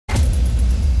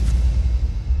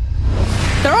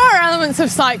elements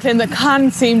of cycling that can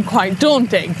seem quite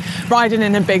daunting. Riding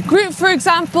in a big group, for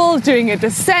example, doing a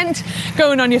descent,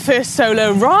 going on your first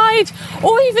solo ride,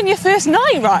 or even your first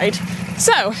night ride.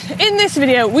 So, in this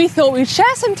video, we thought we'd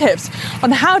share some tips on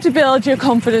how to build your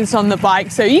confidence on the bike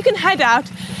so you can head out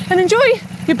and enjoy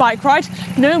your bike ride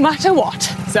no matter what.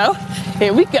 So,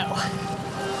 here we go.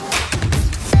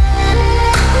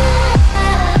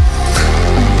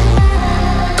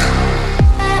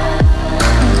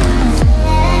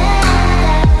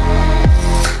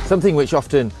 Something which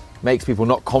often makes people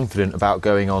not confident about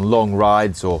going on long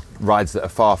rides or rides that are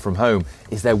far from home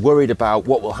is they're worried about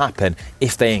what will happen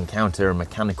if they encounter a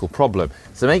mechanical problem.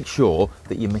 So make sure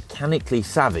that you're mechanically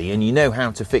savvy and you know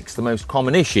how to fix the most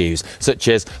common issues, such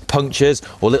as punctures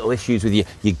or little issues with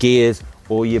your gears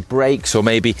or your brakes or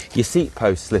maybe your seat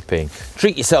post slipping.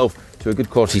 Treat yourself to a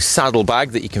good quality saddle bag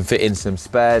that you can fit in some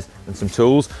spares and some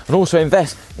tools, and also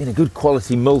invest in a good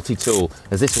quality multi-tool,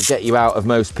 as this will get you out of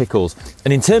most pickles.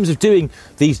 And in terms of doing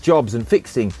these jobs and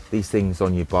fixing these things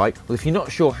on your bike, well, if you're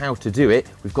not sure how to do it,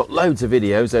 we've got loads of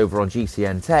videos over on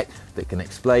GCN Tech that can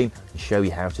explain and show you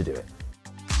how to do it.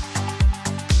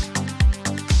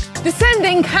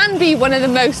 Descending can be one of the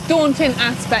most daunting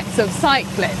aspects of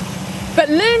cycling. But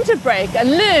learn to brake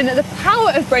and learn the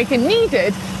power of braking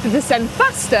needed to descend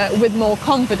faster with more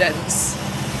confidence.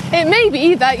 It may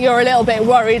be that you're a little bit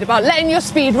worried about letting your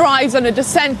speed rise on a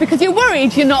descent because you're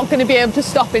worried you're not going to be able to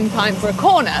stop in time for a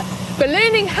corner. But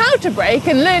learning how to brake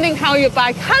and learning how your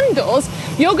bike handles,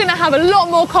 you're going to have a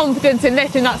lot more confidence in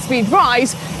letting that speed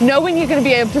rise, knowing you're going to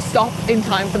be able to stop in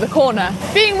time for the corner.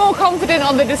 Being more confident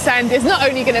on the descent is not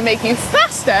only going to make you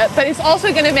faster, but it's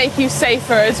also going to make you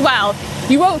safer as well.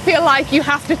 You won't feel like you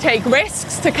have to take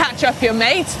risks to catch up your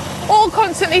mates, or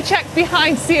constantly check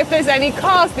behind to see if there's any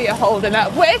cars that you're holding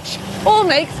up, which all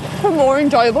makes for a more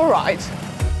enjoyable ride.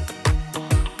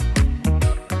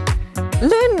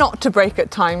 Learn not to brake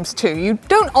at times too. You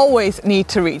don't always need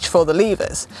to reach for the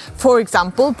levers. For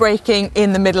example, braking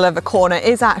in the middle of a corner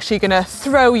is actually going to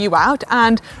throw you out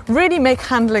and really make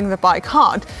handling the bike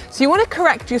hard. So you want to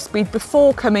correct your speed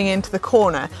before coming into the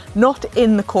corner, not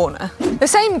in the corner. The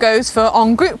same goes for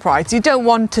on group rides. You don't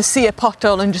want to see a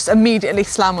pothole and just immediately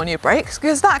slam on your brakes,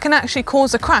 because that can actually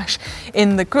cause a crash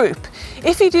in the group.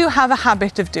 If you do have a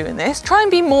habit of doing this, try and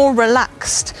be more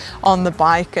relaxed on the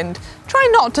bike and try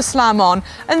not to slam on,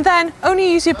 and then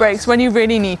only use your brakes when you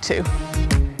really need to.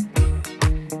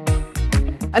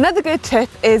 Another good tip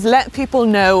is let people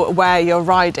know where you're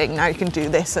riding. Now you can do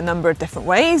this a number of different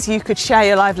ways. You could share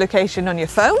your live location on your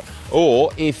phone.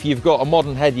 Or if you've got a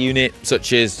modern head unit,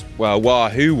 such as, well,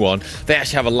 Wahoo one, they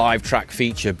actually have a live track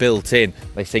feature built in.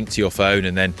 They sync to your phone,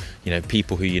 and then, you know,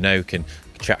 people who you know can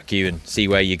track you and see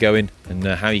where you're going and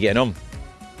how you're getting on.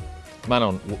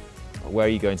 Manon, where are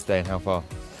you going today and how far?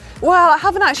 Well, I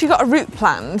haven't actually got a route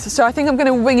planned, so I think I'm going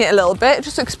to wing it a little bit,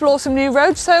 just to explore some new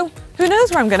roads, so who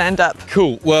knows where I'm going to end up.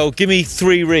 Cool, well, give me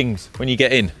 3 rings when you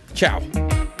get in. Ciao.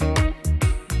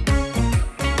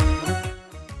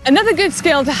 Another good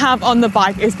skill to have on the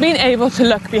bike is being able to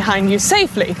look behind you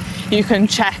safely. You can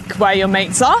check where your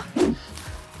mates are.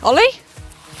 Ollie?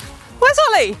 Where's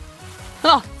Ollie?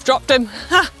 Oh, dropped him.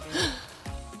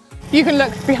 You can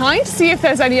look behind, see if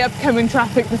there's any upcoming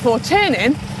traffic before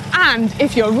turning, and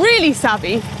if you're really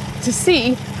savvy, to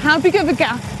see how big of a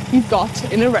gap you've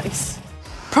got in a race.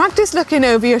 Practice looking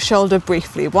over your shoulder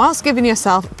briefly whilst giving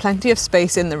yourself plenty of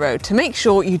space in the road to make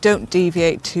sure you don't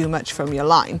deviate too much from your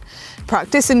line.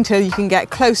 Practice until you can get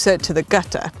closer to the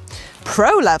gutter.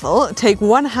 Pro level, take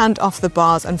one hand off the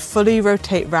bars and fully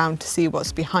rotate round to see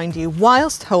what's behind you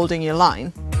whilst holding your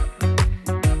line.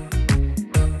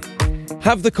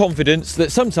 Have the confidence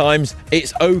that sometimes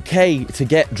it's okay to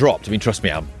get dropped. I mean, trust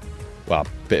me, I'm, well,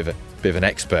 a bit of an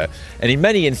expert, and in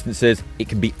many instances it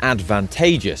can be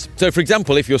advantageous. So for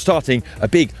example, if you're starting a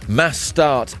big mass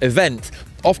start event,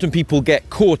 often people get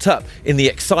caught up in the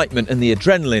excitement and the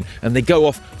adrenaline and they go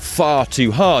off far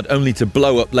too hard only to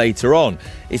blow up later on.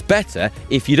 It's better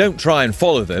if you don't try and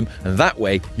follow them, and that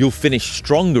way you'll finish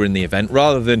stronger in the event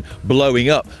rather than blowing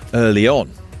up early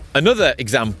on. Another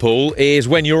example is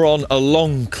when you're on a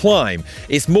long climb.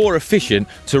 It's more efficient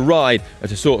to ride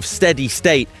at a sort of steady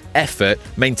state effort,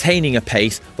 maintaining a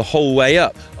pace the whole way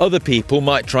up. Other people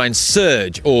might try and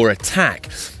surge or attack.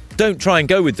 Don't try and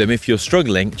go with them if you're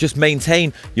struggling, just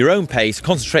maintain your own pace,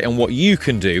 concentrate on what you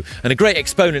can do. And a great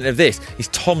exponent of this is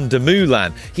Tom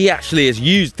Dumoulin. He actually has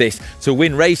used this to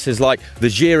win races like the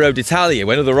Giro d'Italia,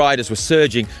 when other riders were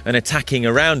surging and attacking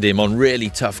around him on really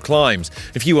tough climbs.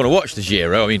 If you want to watch the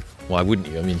Giro, I mean, why wouldn't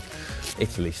you? I mean,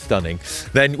 Italy's stunning.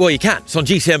 Then, well, you can. It's on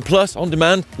GCN Plus, on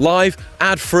demand, live,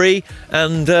 ad-free,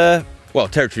 and well,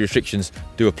 territory restrictions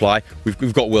do apply.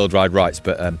 We've got worldwide rights,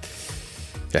 but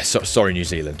yeah, sorry New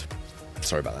Zealand.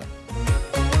 Sorry about that.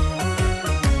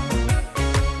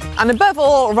 And above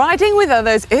all, riding with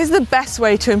others is the best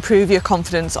way to improve your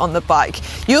confidence on the bike.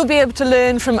 You'll be able to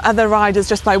learn from other riders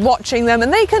just by watching them,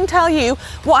 and they can tell you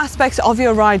what aspects of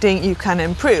your riding you can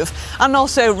improve. And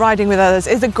also, riding with others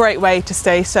is a great way to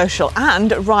stay social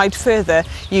and ride further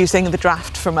using the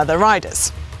draft from other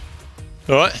riders.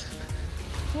 All right.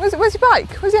 Where's your bike?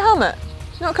 Where's your helmet?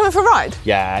 You're not coming for a ride?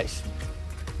 Yeah, it's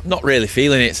not really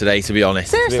feeling it today, to be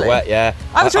honest. Seriously? It's a bit wet, yeah.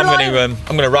 I'm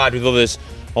going to ride with others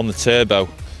on the turbo.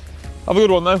 Have a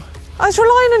good one though. I was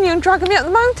relying on you and dragging me up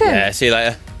the mountain. Yeah, see you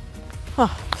later.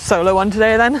 Oh, solo one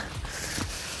today then.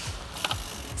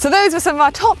 So those were some of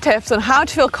our top tips on how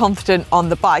to feel confident on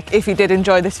the bike. If you did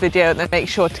enjoy this video, then make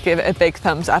sure to give it a big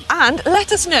thumbs up and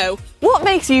let us know what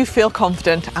makes you feel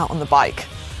confident out on the bike.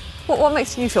 What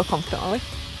makes you feel confident, Ollie?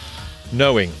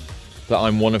 Knowing that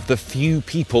I'm one of the few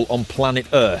people on planet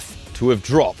Earth to have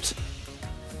dropped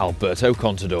Alberto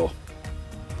Contador.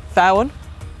 Fair one.